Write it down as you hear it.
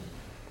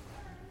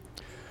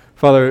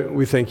Father,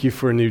 we thank you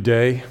for a new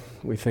day.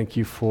 We thank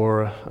you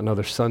for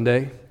another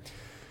Sunday.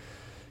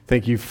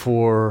 Thank you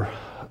for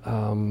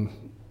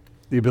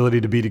the ability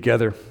to be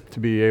together,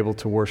 to be able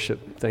to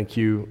worship. Thank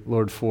you,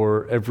 Lord,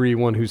 for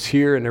everyone who's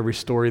here and every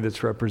story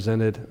that's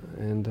represented.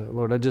 And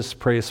Lord, I just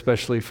pray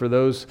especially for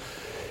those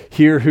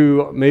here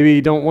who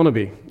maybe don't want to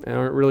be and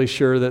aren't really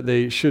sure that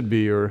they should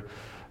be or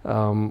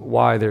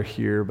why they're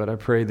here. But I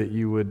pray that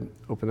you would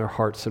open their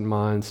hearts and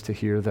minds to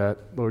hear that,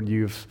 Lord,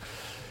 you've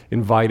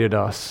invited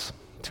us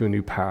to a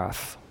new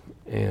path,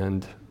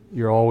 and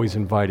you're always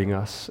inviting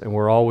us, and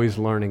we're always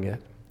learning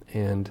it.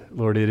 And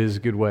Lord, it is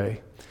a good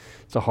way.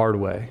 It's a hard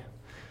way,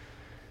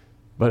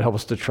 but help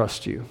us to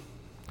trust you,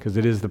 because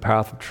it is the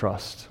path of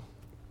trust.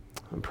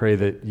 I pray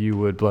that you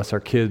would bless our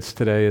kids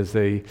today as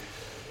they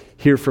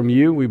hear from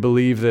you. We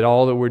believe that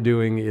all that we're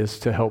doing is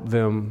to help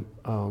them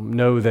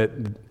know that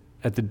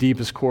at the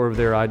deepest core of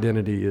their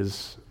identity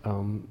is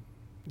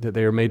that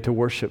they are made to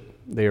worship.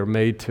 They are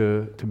made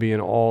to be in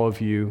awe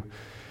of you,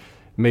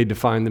 made to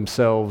find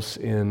themselves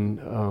in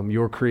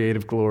your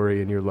creative glory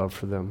and your love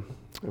for them.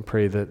 I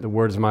pray that the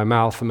words of my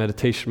mouth, the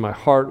meditation of my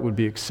heart would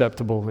be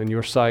acceptable in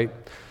your sight,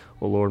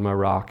 O Lord, my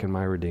rock and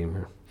my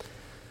redeemer.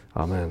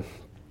 Amen.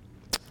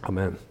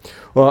 Amen.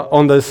 Well,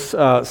 on this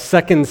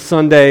second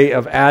Sunday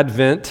of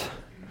Advent,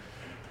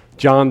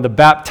 John the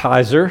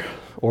Baptizer,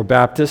 or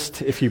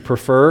Baptist if you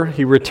prefer,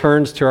 he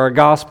returns to our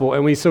gospel.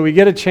 And we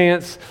get a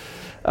chance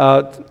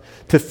to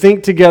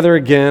think together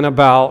again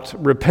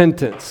about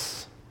repentance.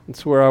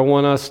 That's where I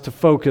want us to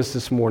focus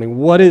this morning.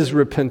 What is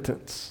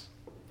repentance?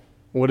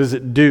 What does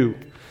it do?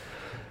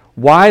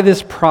 Why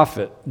this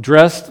prophet,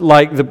 dressed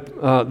like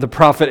the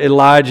prophet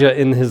Elijah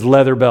in his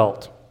leather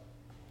belt,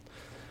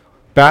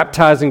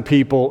 baptizing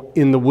people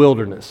in the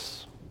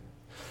wilderness?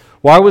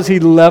 Why was he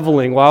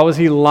leveling? Why was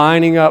he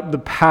lining up the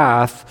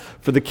path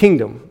for the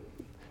kingdom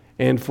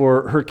and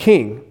for her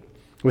king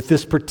with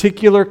this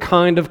particular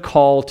kind of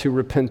call to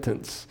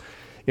repentance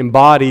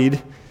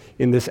embodied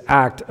in this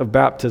act of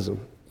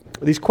baptism?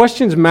 These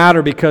questions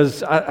matter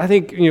because I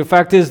think, the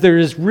fact is there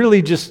is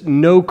really just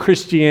no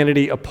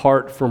Christianity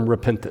apart from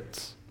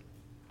repentance,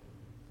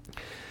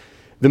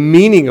 the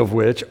meaning of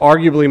which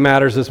arguably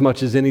matters as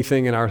much as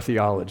anything in our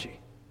theology.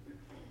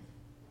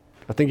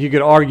 I think you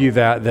could argue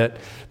that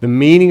the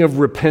meaning of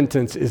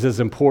repentance is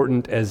as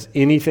important as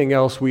anything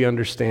else we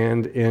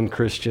understand in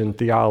Christian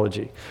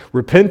theology.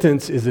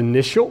 Repentance is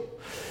initial,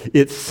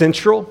 it's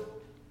central,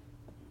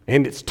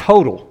 and it's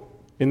total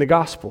in the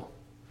gospel.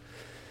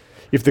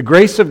 If the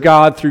grace of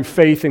God through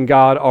faith in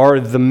God are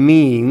the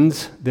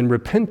means, then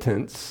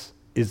repentance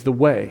is the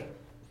way.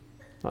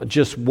 Not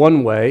just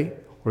one way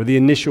or the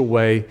initial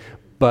way,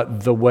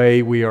 but the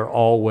way we are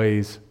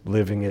always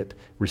living it,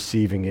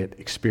 receiving it,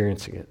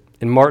 experiencing it.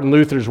 In Martin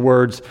Luther's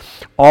words,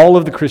 all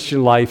of the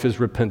Christian life is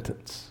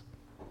repentance.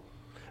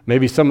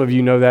 Maybe some of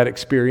you know that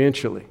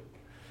experientially.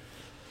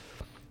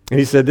 And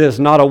he said this,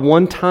 not a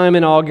one-time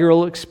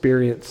inaugural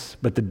experience,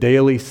 but the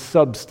daily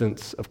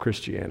substance of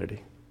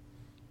Christianity.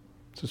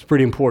 So it's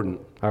pretty important,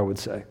 I would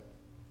say.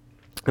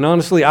 And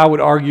honestly, I would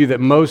argue that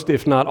most,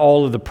 if not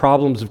all, of the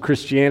problems of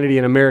Christianity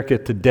in America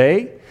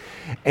today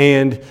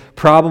and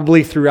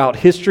probably throughout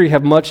history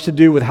have much to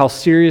do with how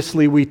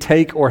seriously we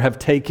take or have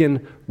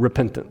taken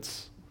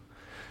repentance.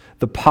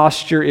 The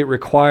posture it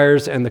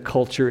requires and the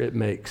culture it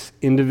makes,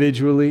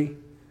 individually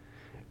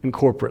and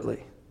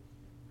corporately.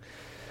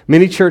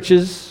 Many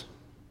churches,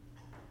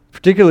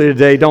 particularly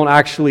today, don't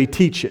actually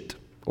teach it,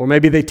 or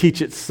maybe they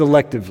teach it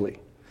selectively.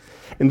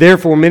 And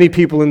therefore, many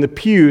people in the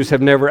pews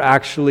have never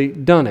actually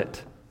done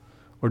it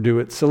or do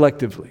it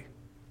selectively.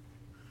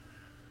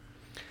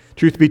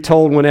 Truth be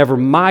told, whenever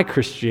my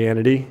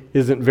Christianity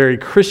isn't very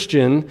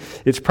Christian,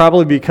 it's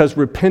probably because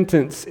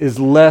repentance is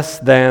less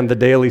than the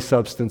daily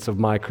substance of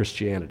my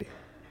Christianity.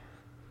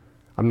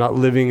 I'm not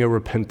living a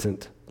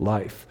repentant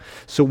life.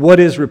 So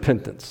what is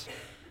repentance?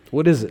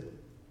 What is it?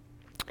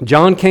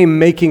 John came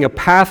making a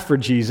path for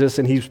Jesus,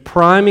 and he's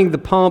priming the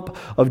pump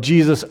of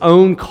Jesus'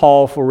 own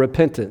call for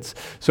repentance.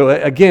 So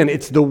again,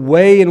 it's the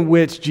way in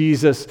which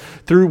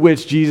through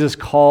which Jesus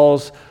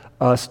calls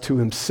us to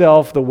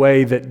himself, the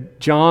way that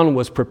John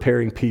was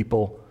preparing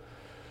people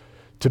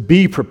to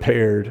be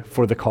prepared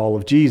for the call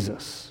of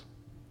Jesus.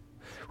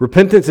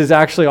 Repentance is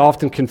actually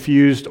often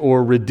confused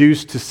or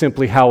reduced to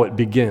simply how it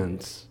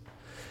begins,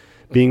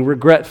 being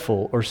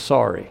regretful or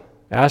sorry.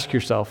 Ask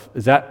yourself,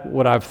 is that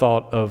what I've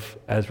thought of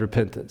as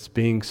repentance?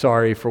 Being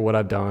sorry for what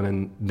I've done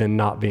and then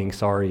not being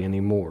sorry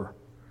anymore.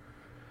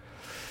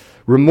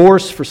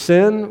 Remorse for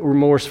sin,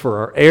 remorse for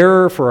our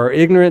error, for our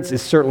ignorance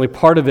is certainly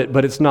part of it,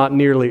 but it's not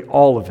nearly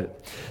all of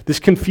it. This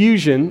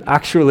confusion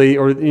actually,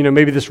 or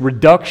maybe this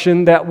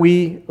reduction that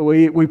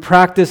we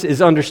practice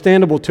is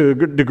understandable to a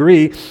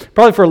degree,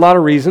 probably for a lot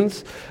of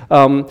reasons,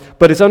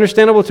 but it's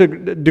understandable to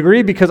a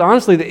degree because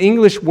honestly the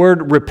English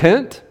word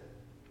repent,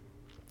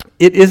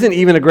 it isn't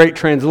even a great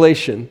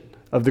translation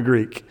of the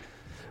Greek.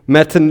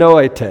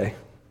 Metanoete,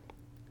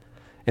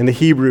 and the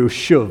Hebrew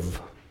shuv.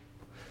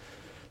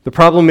 The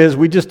problem is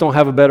we just don't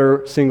have a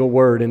better single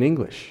word in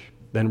English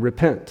than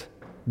repent.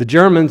 The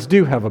Germans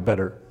do have a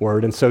better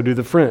word, and so do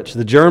the French.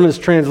 The Germans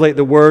translate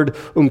the word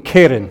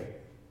umkehren,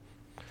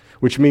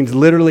 which means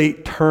literally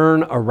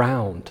turn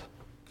around.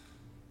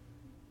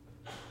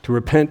 To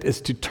repent is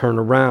to turn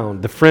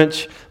around. The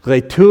French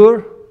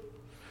retour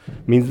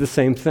means the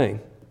same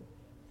thing.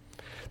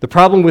 The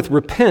problem with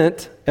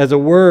repent as a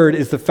word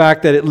is the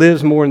fact that it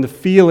lives more in the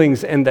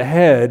feelings and the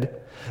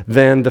head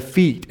than the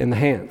feet and the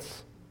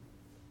hands.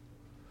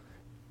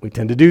 We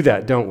tend to do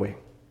that, don't we?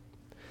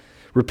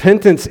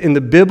 Repentance in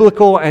the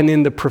biblical and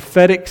in the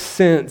prophetic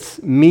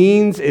sense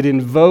means it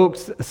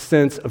invokes a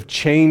sense of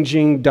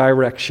changing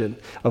direction,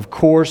 of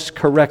course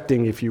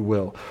correcting, if you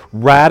will,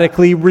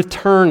 radically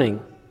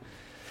returning.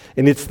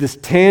 And it's this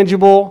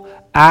tangible,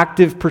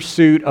 active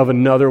pursuit of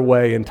another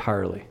way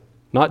entirely.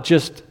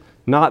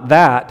 Not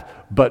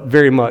that, but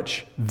very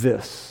much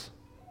this.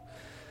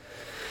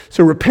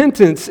 So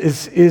repentance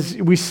is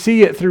we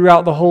see it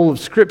throughout the whole of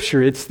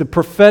Scripture. It's the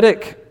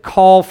prophetic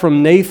call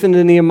from Nathan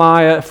to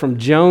Nehemiah, from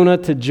Jonah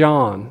to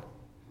John.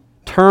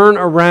 Turn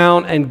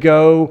around and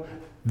go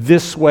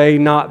this way,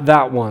 not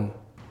that one.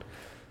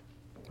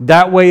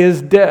 That way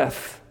is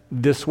death.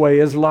 This way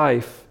is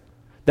life.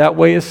 That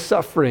way is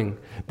suffering.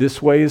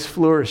 This way is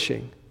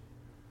flourishing.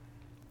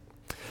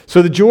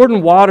 So the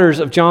Jordan waters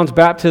of John's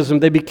baptism,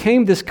 they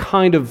became this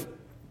kind of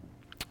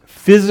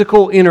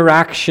physical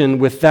interaction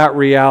with that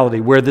reality,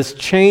 where this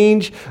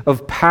change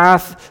of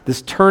path,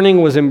 this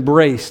turning was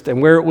embraced,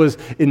 and where it was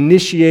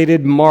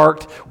initiated,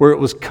 marked, where it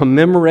was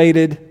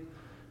commemorated,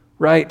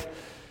 right?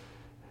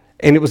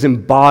 And it was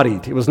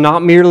embodied. It was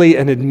not merely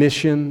an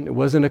admission. It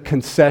wasn't a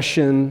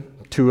concession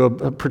to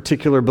a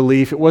particular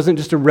belief. It wasn't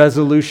just a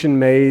resolution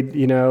made,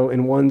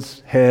 in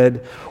one's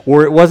head,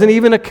 or it wasn't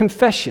even a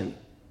confession.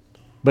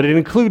 But it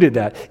included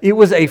that. It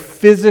was a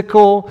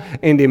physical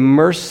and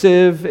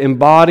immersive,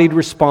 embodied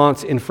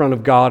response in front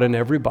of God and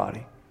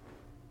everybody.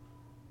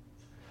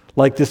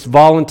 Like this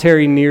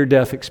voluntary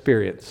near-death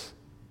experience.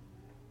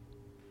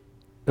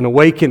 An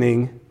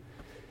awakening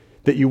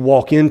that you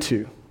walk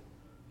into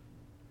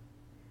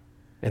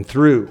and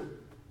through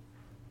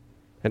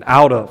and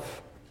out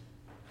of.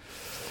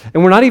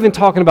 And we're not even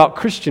talking about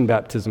Christian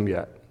baptism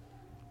yet.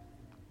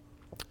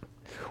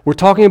 We're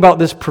talking about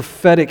this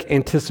prophetic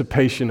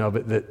anticipation of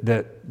it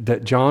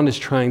that John is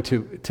trying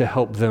to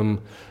help them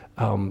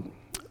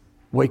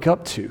wake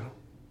up to.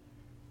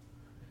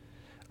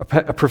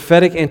 A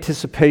prophetic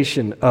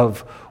anticipation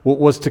of what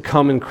was to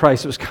come in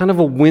Christ. It was kind of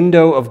a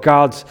window of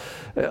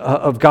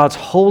God's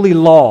holy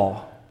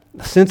law,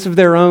 a sense of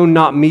their own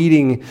not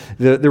meeting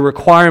the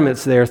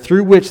requirements there,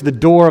 through which the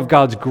door of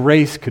God's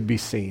grace could be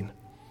seen.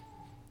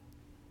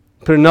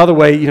 Put another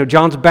way,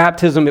 John's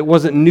baptism, it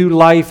wasn't new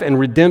life and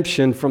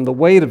redemption from the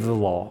weight of the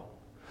law,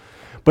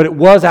 but it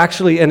was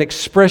actually an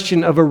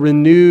expression of a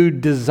renewed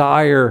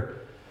desire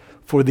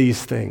for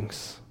these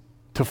things,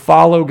 to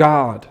follow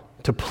God,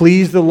 to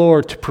please the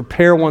Lord, to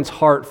prepare one's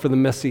heart for the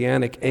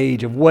messianic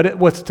age of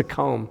what's to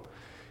come.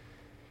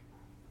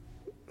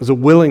 It was a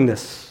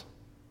willingness.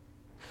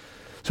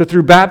 So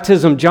through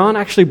baptism, John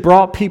actually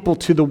brought people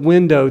to the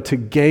window to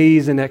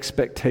gaze in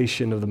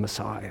expectation of the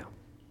Messiah.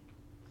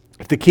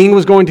 If the king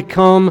was going to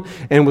come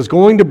and was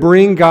going to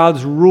bring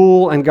God's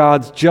rule and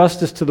God's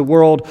justice to the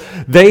world,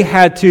 they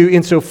had to,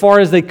 insofar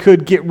as they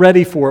could, get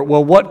ready for it.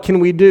 Well, what can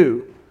we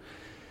do?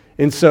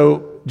 And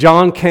so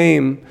John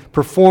came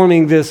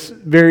performing this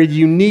very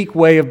unique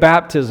way of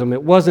baptism.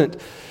 It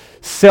wasn't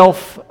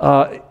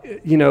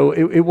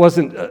it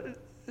wasn't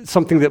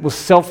something that was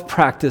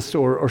self-practiced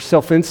or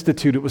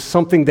self-instituted. It was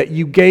something that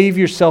you gave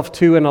yourself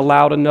to and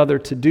allowed another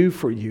to do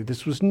for you.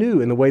 This was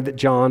new in the way that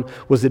John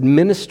was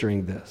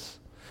administering this.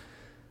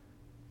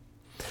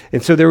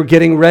 And so they were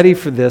getting ready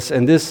for this,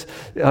 and this,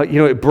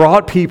 it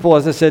brought people,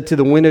 as I said, to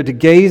the window to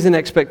gaze in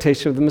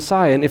expectation of the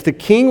Messiah. And if the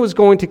king was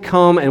going to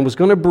come and was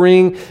going to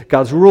bring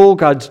God's rule,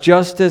 God's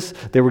justice,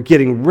 they were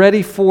getting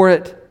ready for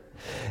it.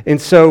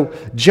 And so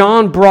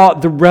John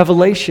brought the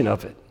revelation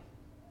of it.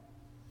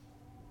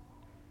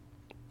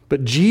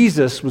 But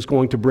Jesus was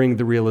going to bring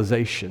the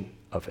realization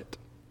of it.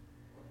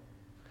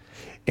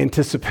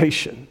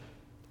 Anticipation.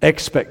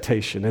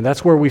 Expectation. And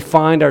that's where we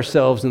find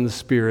ourselves in the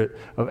spirit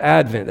of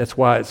Advent. That's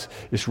why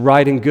it's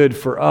right and good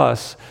for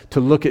us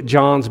to look at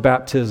John's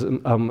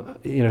baptism,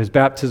 his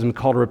baptism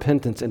called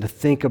repentance, and to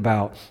think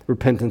about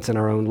repentance in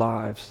our own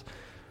lives.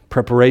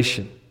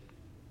 Preparation.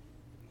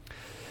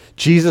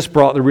 Jesus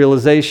brought the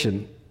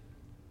realization.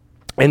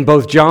 And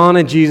both John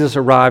and Jesus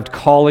arrived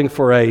calling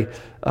for a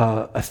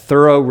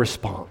thorough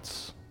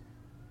response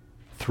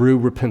through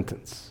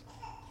repentance.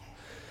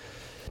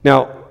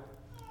 Now,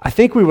 I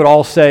think we would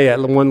all say at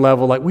one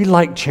level, we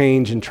like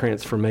change and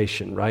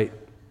transformation, right?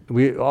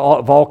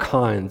 Of all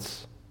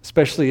kinds,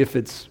 especially if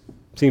it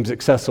seems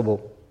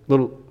accessible, a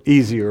little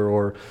easier,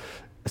 or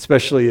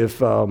especially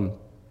if,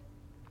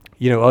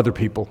 other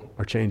people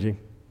are changing,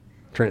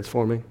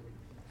 transforming.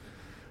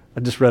 I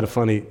just read a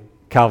funny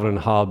Calvin and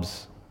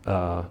Hobbes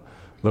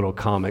little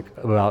comic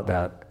about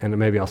that, and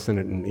maybe I'll send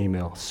it in an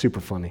email. Super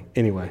funny.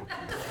 Anyway,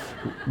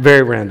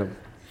 very random.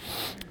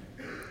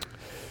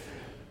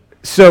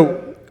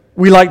 So,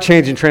 we like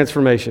change and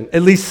transformation,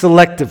 at least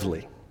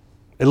selectively,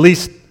 at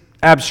least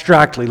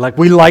abstractly. Like,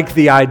 we like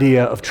the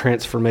idea of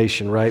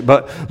transformation, right?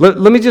 But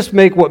let me just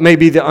make what may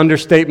be the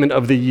understatement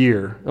of the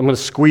year. I'm going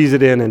to squeeze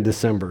it in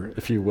December,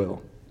 if you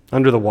will,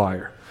 under the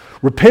wire.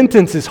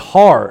 Repentance is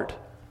hard.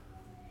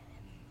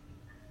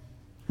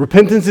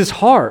 Repentance is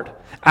hard.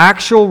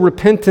 Actual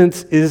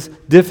repentance is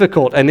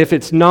difficult, and if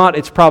it's not,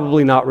 it's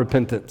probably not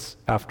repentance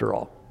after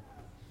all.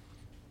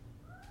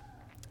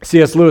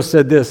 C.S. Lewis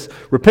said this: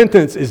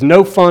 repentance is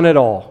no fun at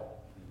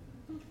all.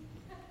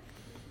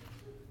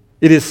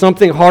 It is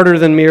something harder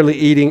than merely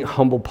eating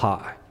humble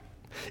pie.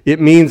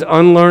 It means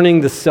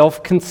unlearning the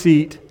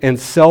self-conceit and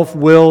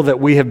self-will that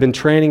we have been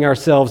training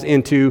ourselves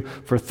into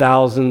for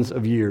thousands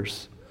of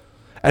years.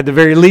 At the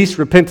very least,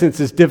 repentance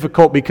is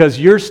difficult because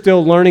you're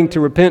still learning to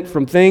repent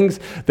from things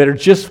that are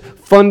just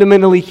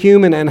fundamentally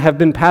human and have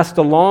been passed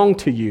along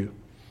to you.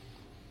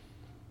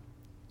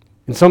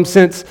 In some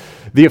sense,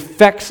 the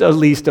effects, at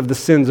least, of the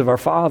sins of our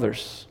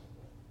fathers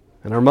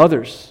and our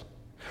mothers.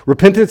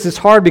 Repentance is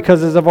hard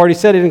because, as I've already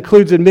said, it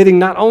includes admitting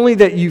not only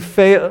that you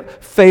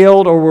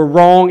failed or were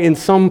wrong in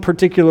some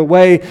particular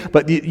way,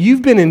 but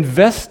you've been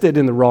invested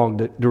in the wrong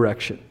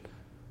direction.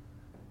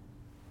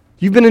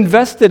 You've been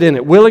invested in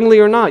it, willingly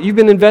or not. You've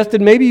been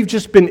invested, maybe you've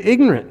just been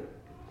ignorant.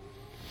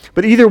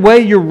 But either way,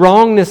 your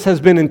wrongness has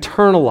been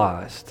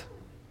internalized.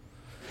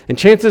 And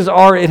chances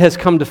are it has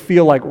come to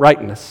feel like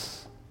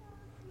rightness.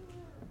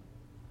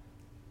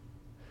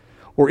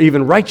 Or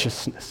even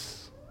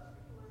righteousness.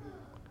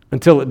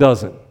 Until it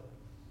doesn't.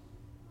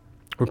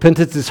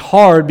 Repentance is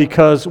hard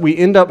because we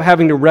end up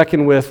having to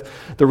reckon with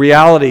the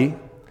reality.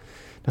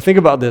 Now think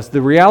about this,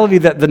 the reality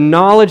that the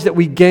knowledge that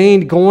we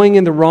gained going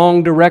in the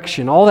wrong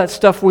direction, all that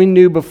stuff we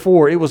knew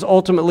before, it was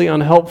ultimately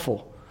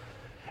unhelpful.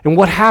 And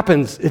what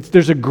happens,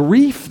 there's a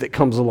grief that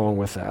comes along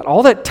with that.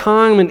 All that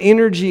time and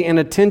energy and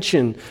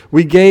attention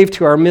we gave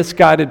to our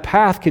misguided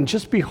path can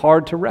just be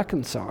hard to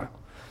reconcile.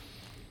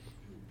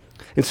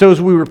 And so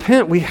as we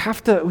repent, we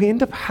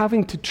end up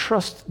having to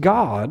trust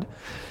God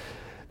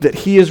that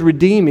He is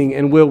redeeming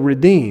and will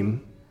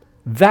redeem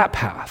that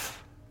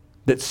path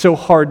that's so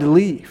hard to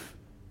leave.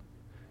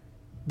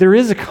 There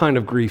is a kind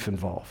of grief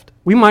involved.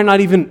 We might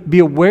not even be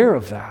aware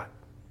of that.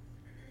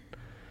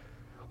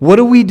 What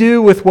do we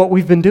do with what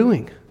we've been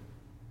doing?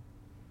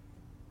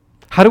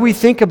 How do we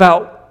think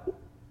about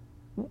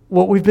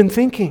what we've been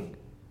thinking?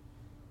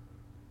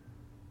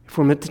 If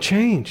we're meant to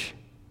change.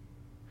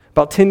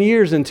 About 10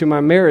 years into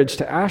my marriage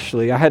to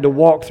Ashley, I had to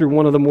walk through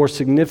one of the more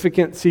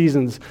significant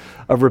seasons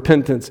of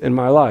repentance in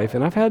my life,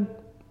 and I've had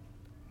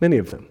many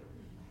of them.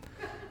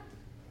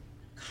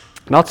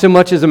 Not so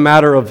much as a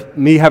matter of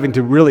me having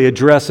to really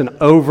address an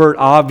overt,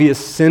 obvious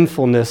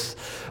sinfulness,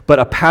 but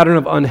a pattern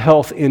of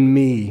unhealth in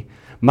me,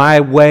 my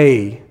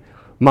way,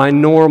 my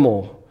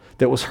normal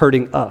that was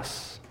hurting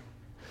us.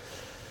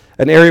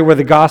 An area where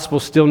the gospel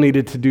still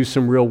needed to do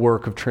some real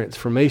work of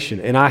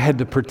transformation, and I had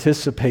to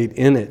participate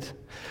in it.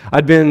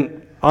 I'd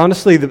been,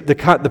 honestly,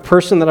 the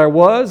person that I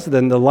was,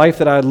 then the life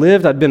that I had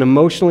lived, I'd been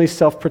emotionally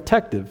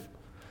self-protective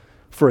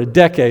for a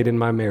decade in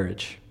my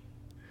marriage.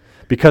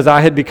 Because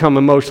I had become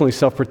emotionally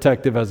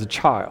self-protective as a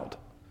child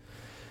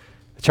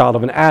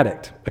of an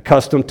addict,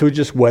 accustomed to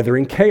just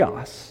weathering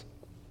chaos,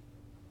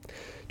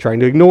 trying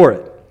to ignore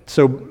it.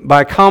 So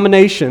by a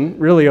combination,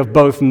 really, of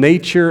both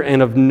nature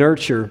and of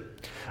nurture,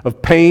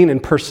 of pain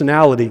and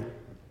personality,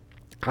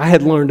 I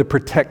had learned to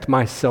protect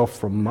myself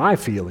from my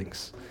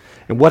feelings.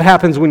 And what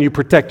happens when you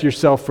protect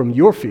yourself from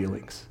your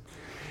feelings?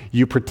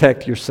 You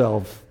protect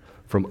yourself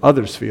from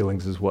others'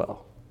 feelings as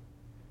well.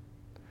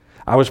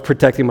 I was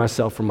protecting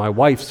myself from my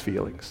wife's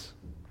feelings,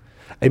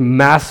 a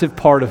massive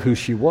part of who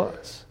she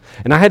was.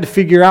 And I had to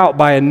figure out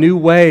by a new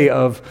way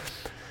of,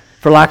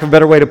 for lack of a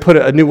better way to put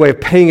it, a new way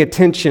of paying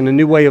attention, a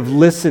new way of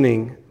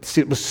listening.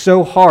 It was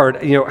so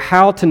hard,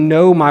 how to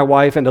know my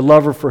wife and to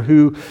love her for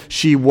who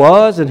she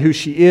was and who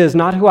she is,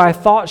 not who I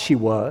thought she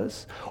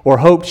was or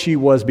hoped she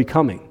was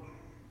becoming.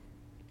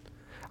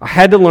 I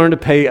had to learn to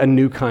pay a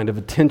new kind of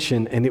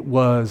attention, and it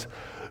was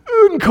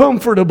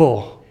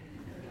uncomfortable.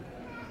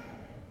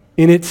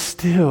 And it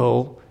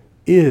still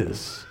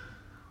is.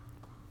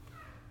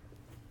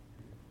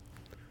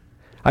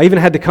 I even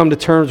had to come to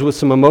terms with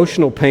some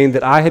emotional pain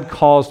that I had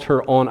caused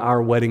her on our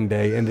wedding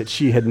day and that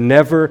she had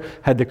never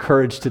had the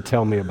courage to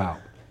tell me about.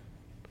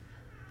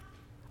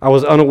 I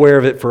was unaware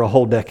of it for a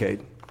whole decade.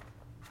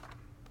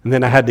 And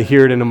then I had to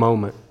hear it in a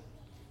moment,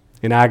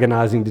 in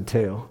agonizing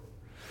detail.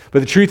 But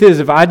the truth is,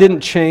 if I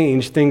didn't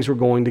change, things were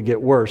going to get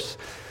worse.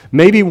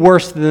 Maybe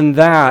worse than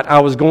that,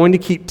 I was going to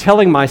keep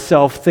telling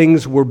myself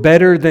things were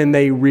better than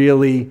they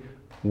really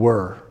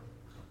were.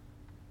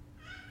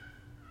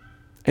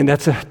 And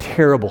that's a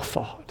terrible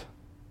thought.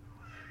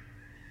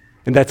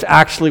 And that's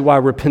actually why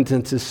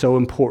repentance is so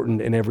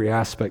important in every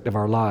aspect of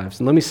our lives.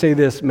 And let me say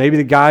this, maybe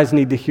the guys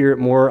need to hear it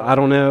more, I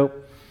don't know.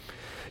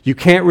 You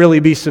can't really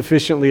be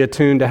sufficiently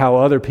attuned to how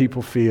other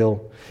people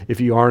feel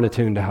if you aren't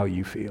attuned to how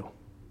you feel.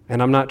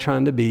 And I'm not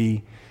trying to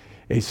be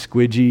a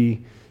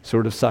squidgy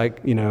sort of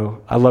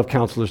I love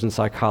counselors and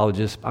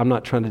psychologists. I'm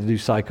not trying to do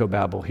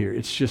psychobabble here.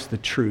 It's just the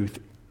truth.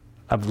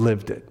 I've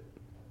lived it.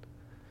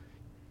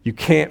 You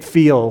can't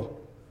feel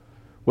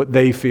what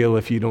they feel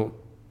if you don't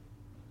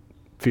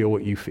feel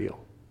what you feel,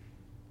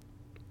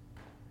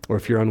 or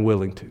if you're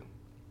unwilling to.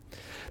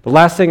 The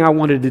last thing I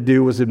wanted to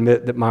do was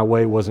admit that my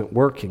way wasn't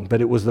working,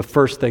 but it was the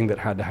first thing that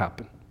had to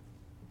happen.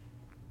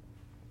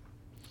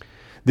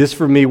 This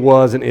for me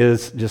was and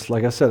is, just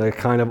like I said, a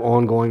kind of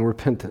ongoing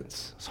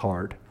repentance. It's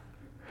hard.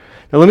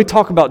 Now let me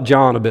talk about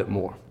John a bit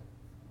more,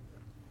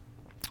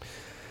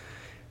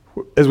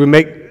 as we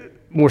make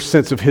more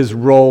sense of his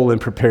role in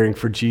preparing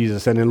for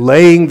Jesus and in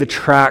laying the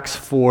tracks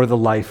for the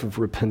life of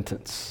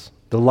repentance,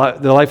 the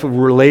life of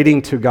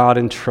relating to God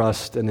in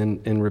trust and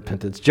in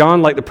repentance.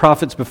 John, like the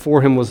prophets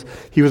before him, was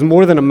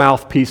more than a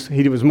mouthpiece.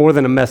 He was more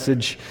than a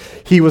message.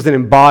 He was an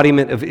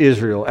embodiment of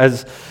Israel.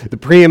 As the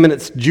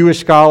preeminent Jewish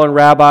scholar and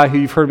rabbi who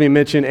you've heard me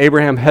mention,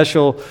 Abraham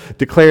Heschel,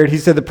 declared, he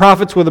said, the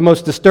prophets were the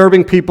most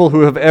disturbing people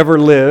who have ever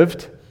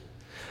lived,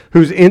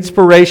 whose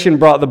inspiration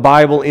brought the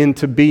Bible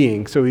into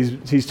being. So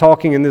he's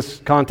talking in this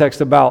context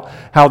about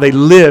how they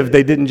lived,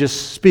 they didn't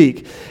just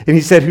speak. And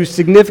he said, whose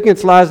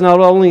significance lies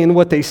not only in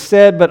what they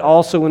said, but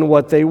also in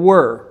what they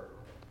were.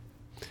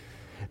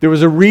 There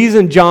was a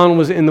reason John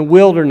was in the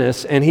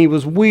wilderness, and he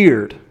was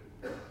weird.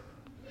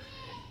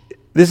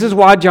 This is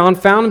why John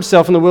found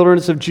himself in the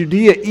wilderness of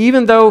Judea,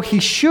 even though he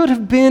should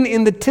have been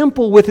in the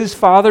temple with his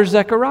father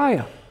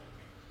Zechariah.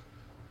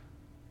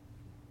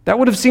 That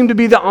would have seemed to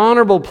be the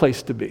honorable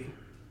place to be.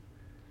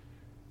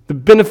 The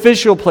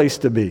beneficial place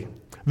to be,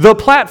 the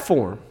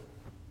platform.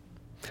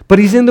 But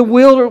he's in the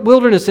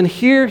wilderness, and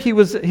here he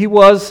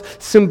was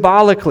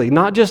symbolically, he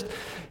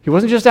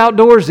wasn't just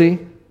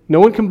outdoorsy. No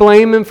one can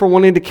blame him for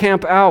wanting to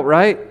camp out,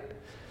 right?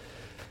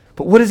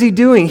 But what is he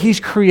doing?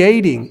 He's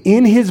creating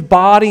in his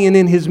body and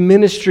in his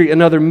ministry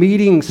another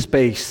meeting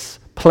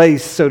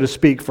place, so to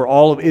speak, for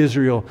all of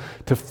Israel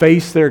to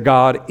face their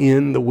God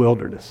in the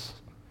wilderness.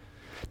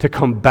 To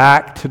come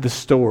back to the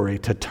story,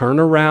 to turn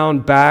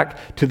around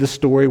back to the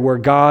story where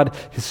God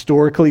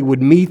historically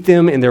would meet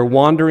them in their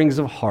wanderings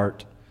of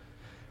heart,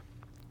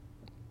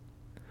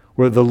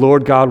 where the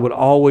Lord God would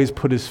always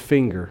put his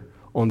finger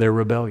on their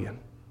rebellion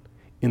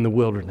in the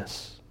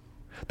wilderness.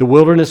 The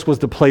wilderness was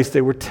the place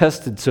they were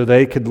tested so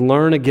they could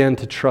learn again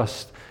to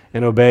trust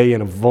and obey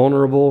in a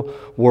vulnerable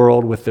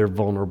world with their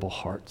vulnerable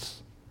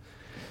hearts.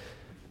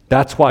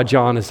 That's why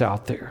John is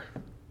out there.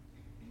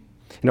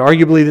 And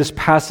arguably this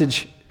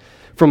passage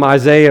from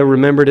Isaiah,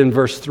 remembered in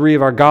verse 3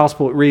 of our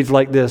gospel, it reads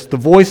like this: the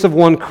voice of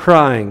one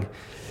crying,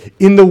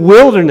 in the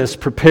wilderness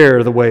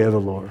prepare the way of the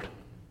Lord.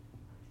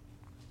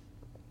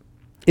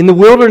 In the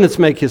wilderness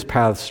make his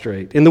path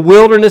straight. In the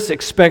wilderness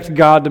expect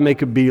God to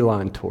make a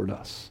beeline toward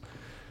us.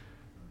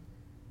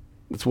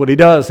 That's what he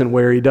does and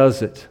where he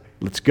does it.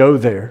 Let's go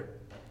there.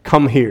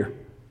 Come here.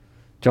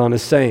 John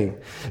is saying.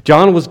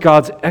 John was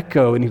God's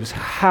echo, and he was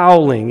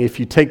howling, if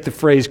you take the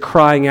phrase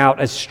crying out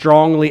as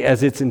strongly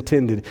as it's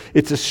intended.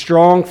 It's a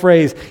strong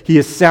phrase. He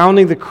is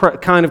sounding the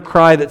kind of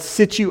cry that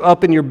sits you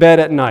up in your bed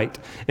at night,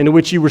 and to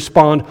which you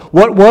respond,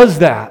 what was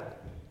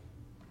that?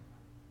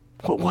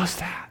 What was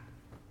that?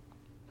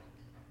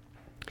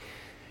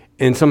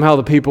 And somehow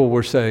the people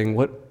were saying,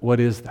 what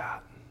is that?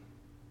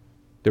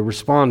 They're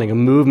responding. A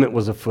movement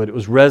was afoot. It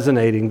was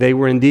resonating. They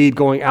were indeed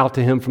going out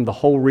to him from the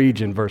whole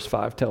region, verse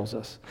 5 tells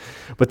us.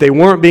 But they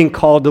weren't being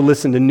called to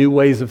listen to new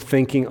ways of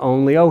thinking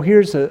only. Oh,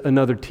 here's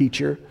another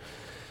teacher.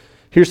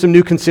 Here's some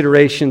new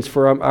considerations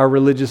for our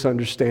religious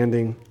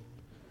understanding.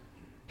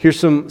 Here's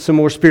some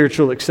more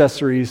spiritual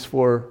accessories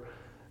for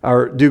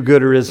our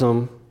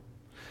do-gooderism.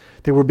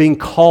 They were being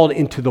called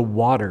into the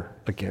water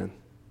again.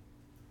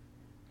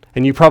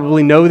 And you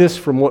probably know this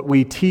from what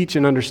we teach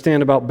and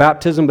understand about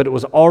baptism, but it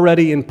was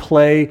already in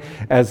play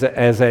as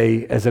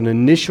an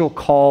initial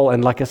call,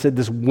 and like I said,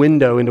 this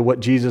window into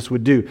what Jesus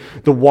would do.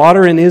 The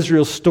water in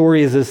Israel's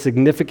story is as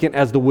significant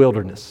as the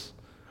wilderness.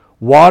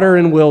 Water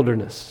and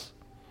wilderness.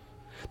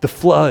 The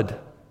flood.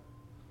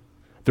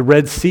 The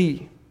Red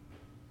Sea.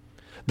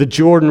 The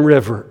Jordan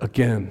River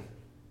again.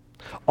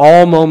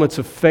 All moments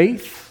of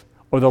faith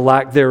or the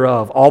lack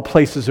thereof. All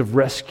places of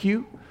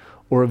rescue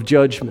or of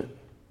judgment.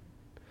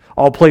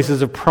 All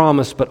places of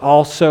promise, but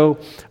also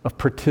of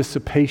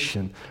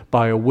participation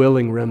by a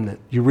willing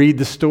remnant. You read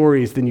the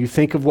stories, then you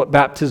think of what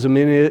baptism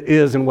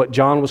is and what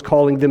John was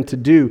calling them to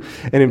do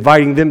and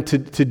inviting them to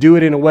do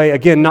it in a way,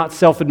 again, not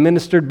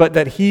self-administered, but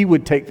that he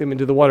would take them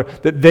into the water,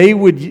 that they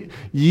would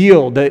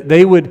yield, that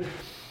they would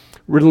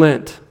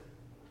relent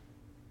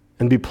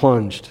and be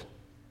plunged.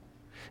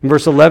 In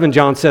verse 11,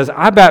 John says,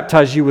 I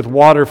baptize you with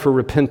water for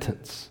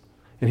repentance.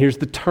 And here's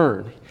the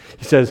turn.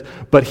 He says,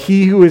 but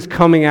he who is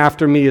coming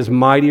after me is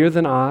mightier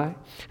than I,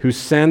 whose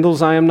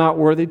sandals I am not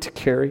worthy to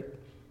carry.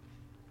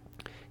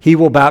 He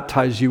will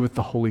baptize you with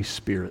the Holy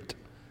Spirit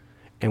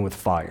and with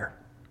fire.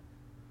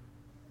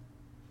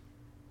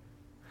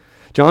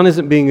 John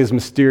isn't being as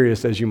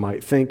mysterious as you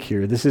might think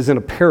here. This isn't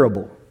a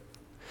parable.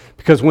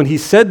 Because when he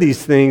said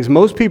these things,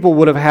 most people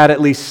would have had at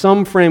least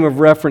some frame of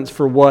reference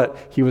for what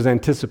he was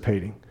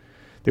anticipating.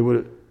 They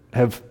would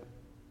have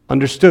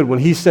understood when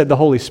he said the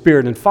Holy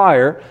Spirit and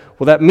fire,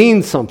 well, that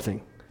means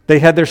something. They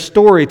had their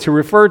story to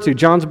refer to.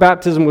 John's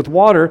baptism with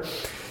water,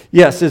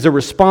 yes, is a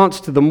response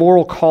to the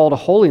moral call to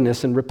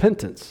holiness and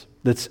repentance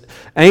that's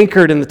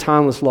anchored in the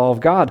timeless law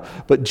of God.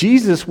 But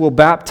Jesus will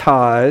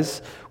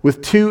baptize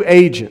with two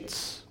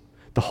agents,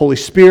 the Holy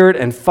Spirit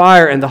and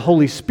fire. And the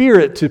Holy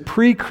Spirit, to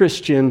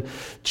pre-Christian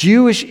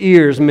Jewish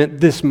ears,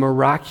 meant this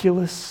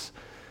miraculous,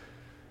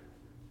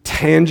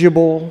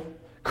 tangible,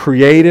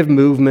 creative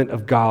movement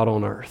of God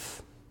on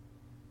earth.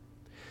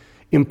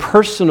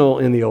 Impersonal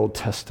in the Old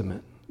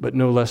Testament, but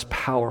no less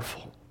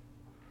powerful.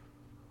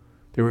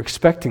 They were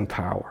expecting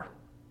power.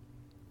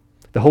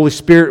 The Holy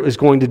Spirit was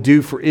going to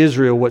do for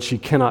Israel what she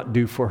cannot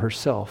do for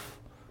herself,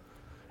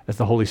 as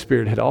the Holy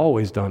Spirit had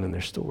always done in their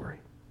story,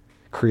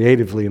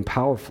 creatively and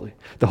powerfully.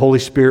 The Holy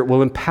Spirit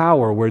will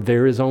empower where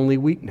there is only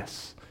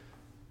weakness.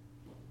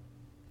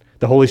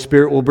 The Holy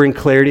Spirit will bring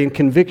clarity and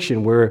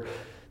conviction where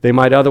they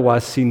might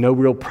otherwise see no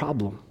real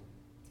problem.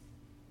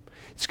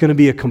 It's going to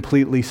be a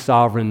completely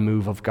sovereign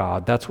move of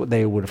God. That's what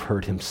they would have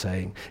heard him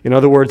saying. In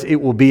other words, it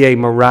will be a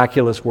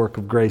miraculous work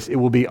of grace. It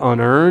will be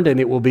unearned and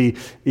it will be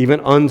even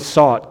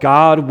unsought.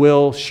 God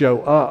will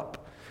show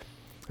up.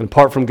 And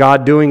apart from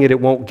God doing it, it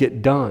won't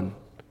get done.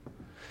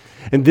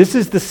 And this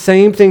is the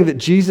same thing that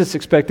Jesus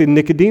expected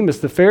Nicodemus,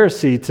 the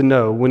Pharisee, to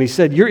know when he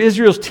said, "You're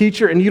Israel's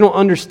teacher and you don't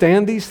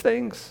understand these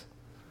things?"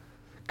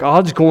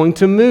 God's going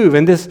to move.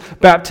 And this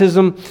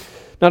baptism,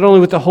 not only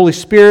with the Holy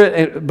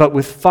Spirit, but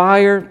with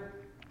fire,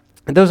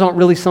 and those aren't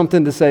really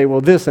something to say,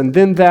 well, this and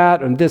then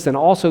that, and this and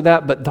also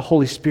that, but the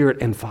Holy Spirit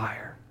and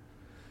fire.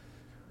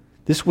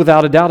 This,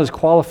 without a doubt, is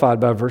qualified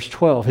by verse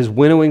 12. His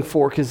winnowing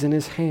fork is in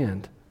his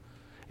hand,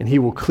 and he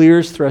will clear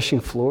his threshing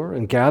floor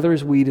and gather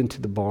his wheat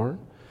into the barn,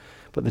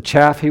 but the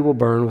chaff he will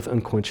burn with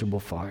unquenchable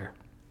fire.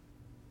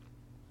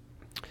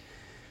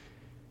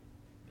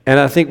 And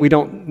I think we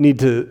don't need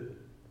to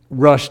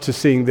rush to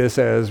seeing this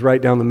as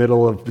right down the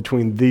middle of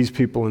between these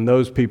people and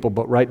those people,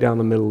 but right down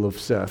the middle of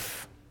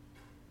Seth.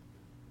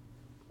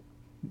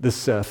 This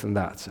Seth and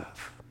that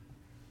Seth.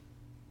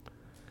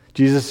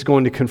 Jesus is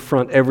going to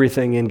confront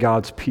everything in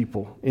God's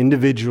people,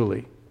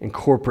 individually and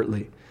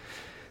corporately,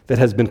 that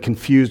has been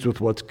confused with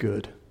what's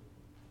good.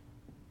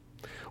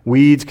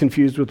 Weeds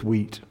confused with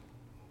wheat.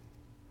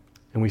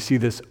 And we see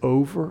this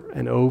over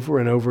and over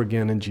and over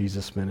again in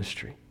Jesus'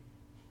 ministry.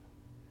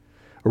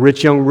 A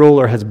rich young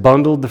ruler has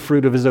bundled the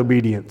fruit of his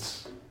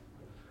obedience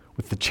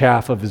with the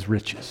chaff of his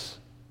riches.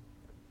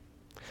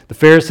 The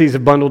Pharisees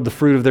have bundled the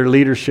fruit of their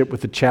leadership with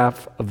the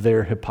chaff of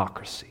their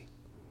hypocrisy.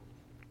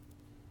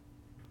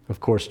 Of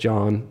course,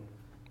 John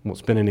won't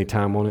spend any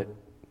time on it.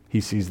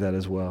 He sees that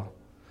as well.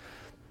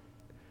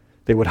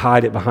 They would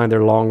hide it behind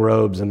their long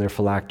robes and their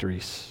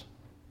phylacteries.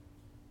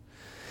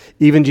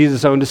 Even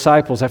Jesus' own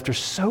disciples, after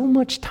so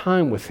much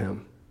time with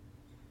him,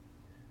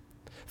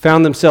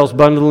 found themselves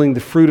bundling the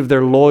fruit of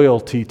their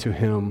loyalty to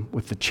him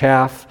with the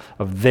chaff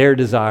of their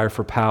desire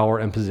for power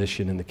and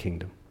position in the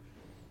kingdom.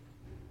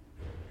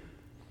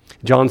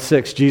 John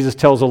 6, Jesus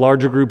tells a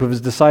larger group of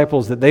his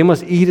disciples that they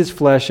must eat his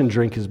flesh and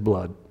drink his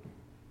blood.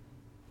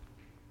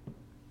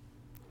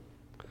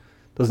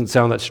 Doesn't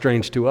sound that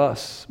strange to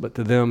us, but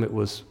to them it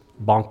was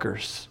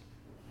bonkers.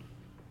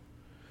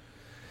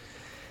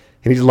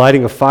 And he's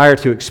lighting a fire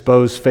to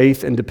expose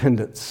faith and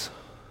dependence,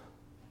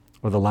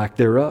 or the lack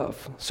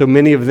thereof. So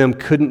many of them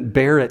couldn't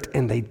bear it,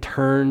 and they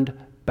turned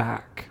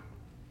back.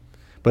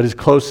 But his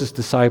closest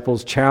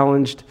disciples,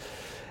 challenged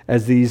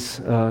as these,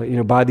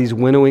 by these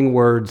winnowing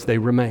words, they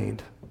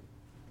remained.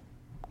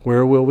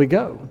 Where will we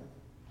go?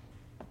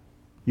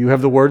 You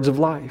have the words of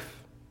life.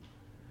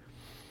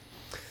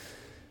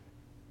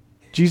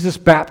 Jesus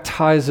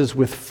baptizes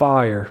with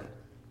fire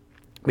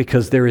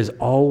because there is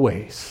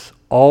always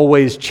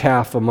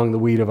chaff among the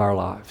wheat of our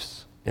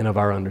lives and of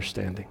our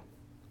understanding.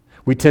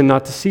 We tend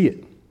not to see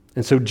it.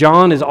 And so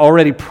John is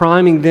already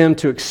priming them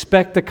to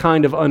expect the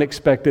kind of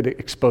unexpected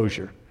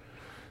exposure.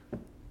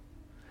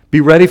 Be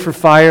ready for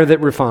fire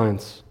that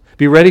refines.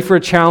 Be ready for a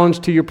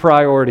challenge to your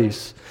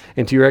priorities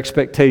and to your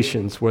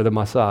expectations where the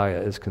Messiah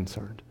is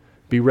concerned.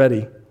 Be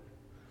ready.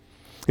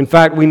 In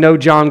fact, we know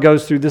John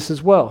goes through this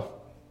as well.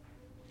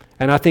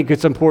 And I think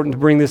it's important to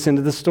bring this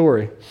into the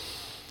story.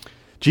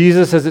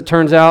 Jesus, as it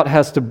turns out,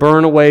 has to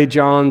burn away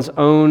John's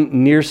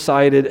own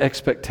nearsighted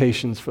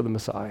expectations for the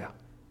Messiah.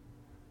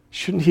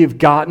 Shouldn't he have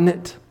gotten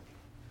it?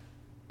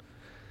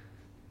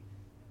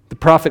 The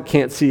prophet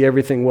can't see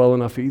everything well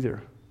enough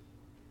either.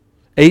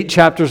 8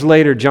 chapters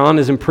later, John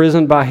is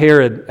imprisoned by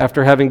Herod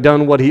after having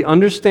done what he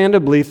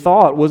understandably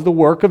thought was the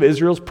work of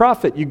Israel's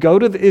prophet. You go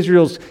to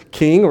Israel's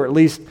king, or at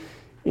least,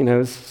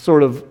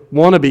 sort of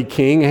wannabe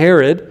king,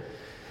 Herod,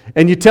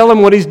 and you tell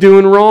him what he's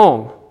doing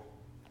wrong.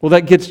 Well,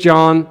 that gets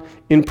John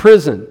in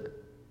prison.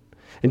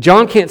 And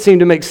John can't seem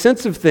to make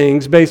sense of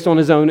things based on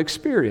his own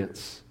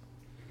experience.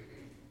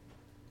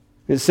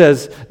 It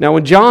says, "Now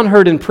when John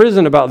heard in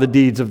prison about the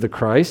deeds of the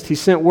Christ, he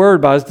sent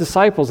word by his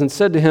disciples and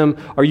said to him,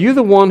 'Are you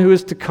the one who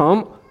is to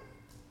come,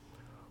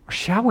 or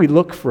shall we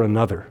look for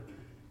another?'"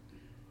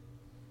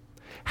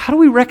 How do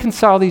we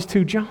reconcile these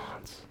two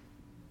Johns?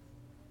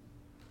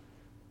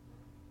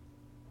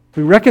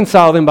 We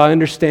reconcile them by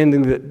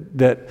understanding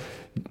that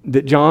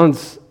that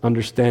John's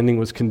understanding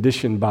was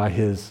conditioned by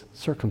his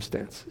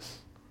circumstances.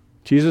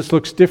 Jesus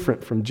looks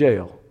different from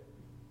jail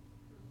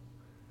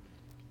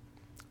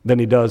than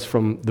he does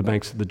from the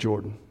banks of the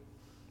Jordan.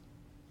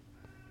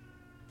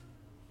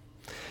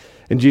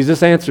 And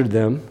Jesus answered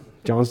them,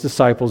 John's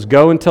disciples,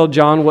 "Go and tell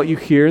John what you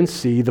hear and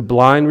see. The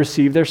blind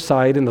receive their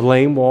sight, and the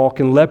lame walk,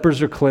 and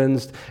lepers are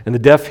cleansed, and the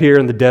deaf hear,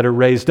 and the dead are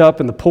raised up,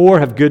 and the poor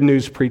have good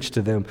news preached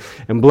to them.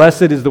 And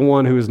blessed is the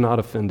one who is not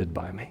offended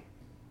by me."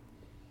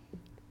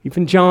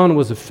 Even John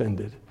was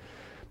offended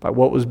by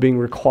what was being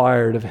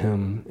required of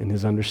him in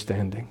his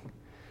understanding.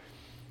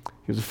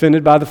 He was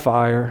offended by the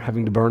fire,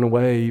 having to burn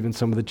away even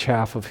some of the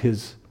chaff of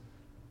his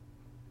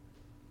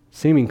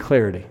seeming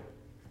clarity.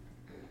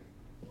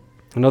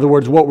 In other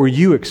words, what were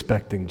you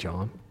expecting,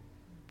 John?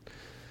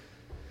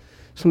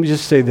 So let me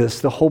just say this.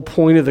 The whole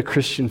point of the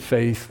Christian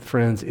faith,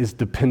 friends, is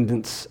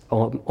dependence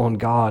on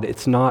God.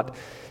 It's not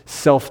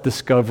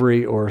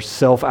self-discovery or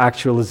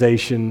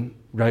self-actualization,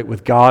 right,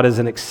 with God as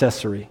an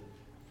accessory.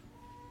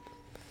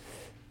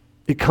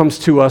 It comes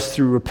to us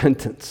through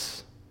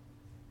repentance.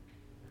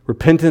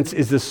 Repentance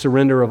is the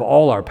surrender of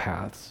all our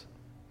paths,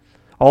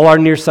 all our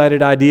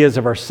nearsighted ideas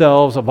of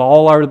ourselves, of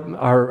all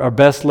our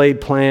best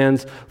laid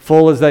plans,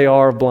 full as they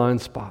are of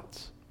blind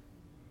spots.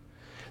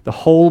 The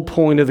whole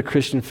point of the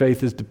Christian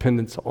faith is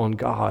dependence on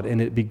God,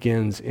 and it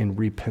begins in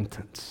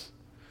repentance.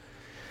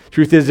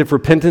 Truth is, if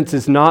repentance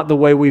is not the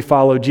way we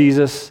follow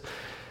Jesus,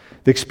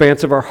 the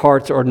expanse of our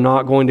hearts are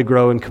not going to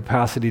grow in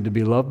capacity to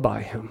be loved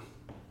by Him,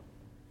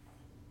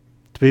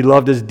 to be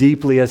loved as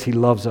deeply as He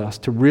loves us,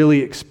 to really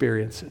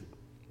experience it.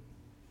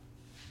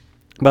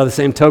 By the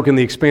same token,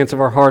 the expanse of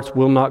our hearts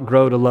will not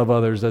grow to love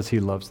others as He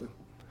loves them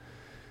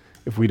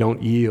if we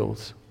don't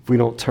yield, if we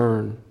don't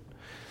turn.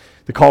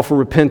 The call for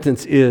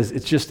repentance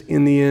it's just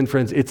in the end,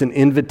 friends, it's an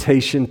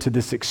invitation to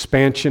this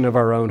expansion of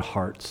our own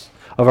hearts,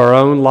 of our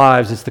own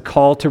lives. It's the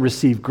call to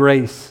receive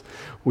grace,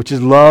 which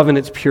is love in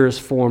its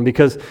purest form,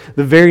 because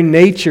the very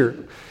nature,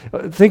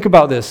 think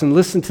about this and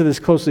listen to this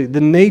closely,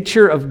 the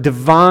nature of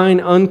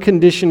divine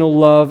unconditional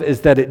love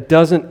is that it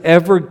doesn't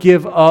ever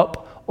give up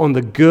on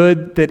the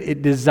good that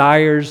it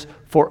desires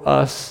for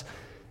us,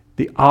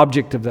 the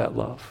object of that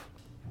love.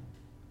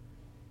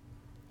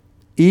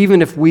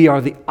 Even if we are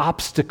the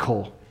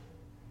obstacle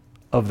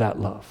of that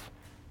love.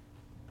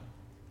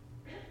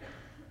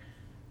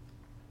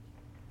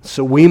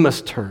 So we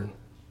must turn.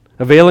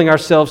 Availing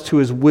ourselves to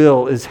His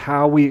will is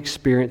how we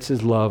experience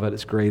His love at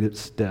its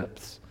greatest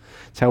depths.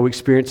 It's how we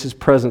experience His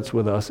presence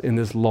with us in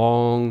this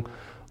long,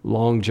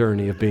 long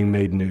journey of being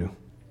made new.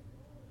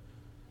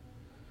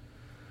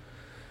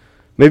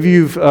 Maybe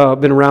you've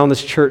been around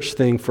this church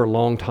thing for a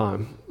long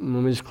time.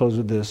 Let me just close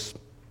with this.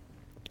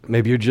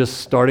 Maybe you're just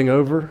starting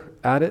over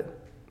at it,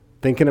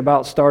 thinking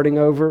about starting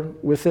over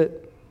with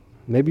it.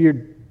 Maybe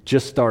you're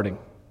just starting.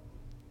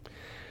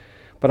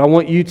 But I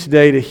want you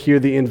today to hear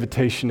the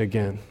invitation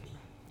again.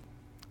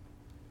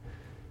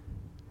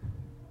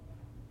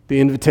 The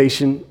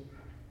invitation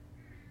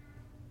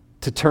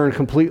to turn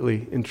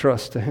completely in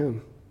trust to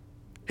Him.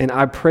 And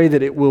I pray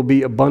that it will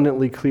be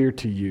abundantly clear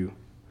to you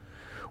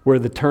where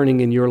the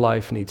turning in your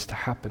life needs to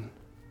happen.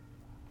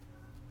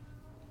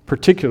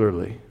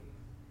 Particularly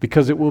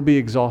because it will be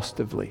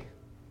exhaustively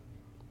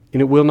and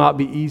it will not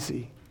be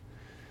easy.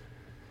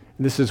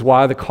 And this is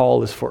why the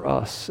call is for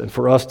us and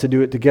for us to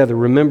do it together.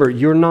 Remember,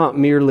 you're not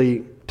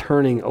merely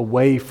turning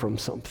away from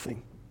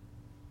something.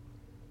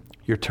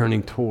 You're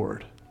turning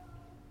toward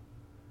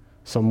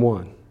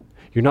someone.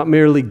 You're not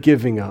merely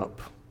giving up.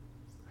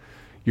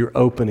 You're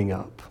opening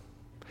up.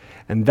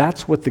 And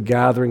that's what the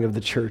gathering of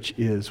the church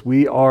is.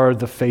 We are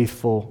the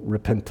faithful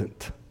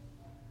repentant.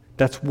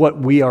 That's what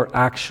we are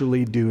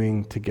actually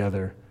doing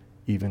together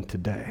even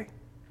today.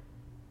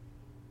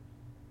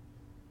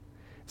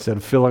 Instead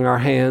of filling our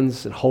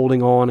hands and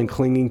holding on and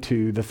clinging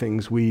to the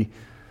things we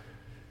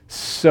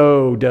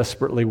so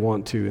desperately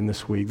want to in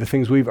this week, the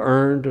things we've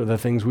earned or the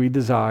things we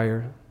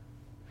desire,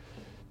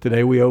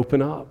 today we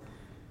open up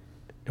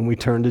and we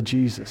turn to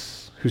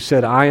Jesus, who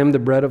said, "I am the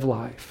bread of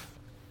life.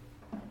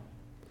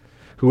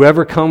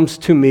 Whoever comes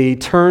to me,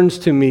 turns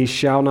to me,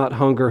 shall not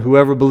hunger.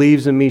 Whoever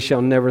believes in me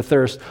shall never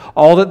thirst.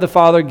 All that the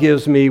Father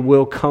gives me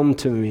will come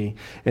to me.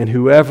 And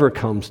whoever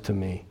comes to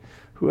me,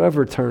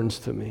 whoever turns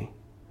to me,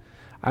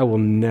 I will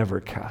never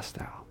cast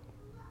out."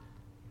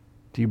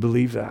 Do you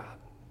believe that?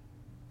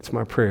 It's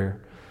my prayer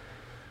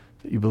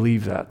that you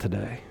believe that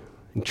today.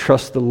 And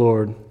trust the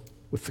Lord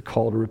with the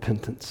call to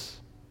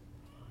repentance.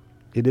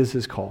 It is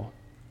His call.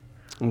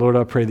 And Lord,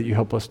 I pray that you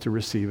help us to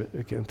receive it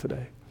again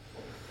today.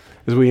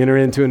 As we enter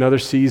into another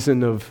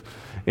season of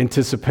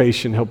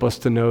anticipation, help us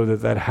to know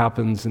that that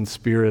happens in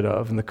spirit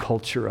of, in the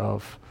culture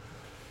of,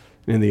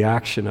 in the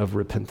action of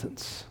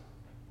repentance,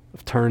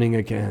 of turning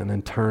again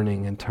and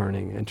turning and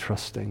turning and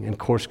trusting and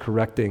course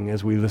correcting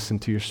as we listen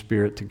to your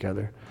Spirit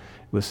together,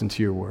 listen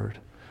to your word.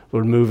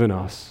 Lord, move in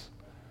us.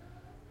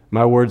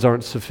 My words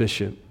aren't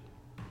sufficient,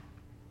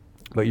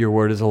 but your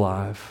word is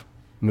alive.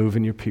 Move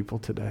in your people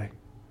today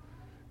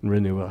and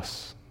renew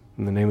us.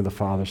 In the name of the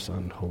Father, Son,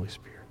 and Holy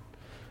Spirit.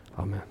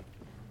 Amen.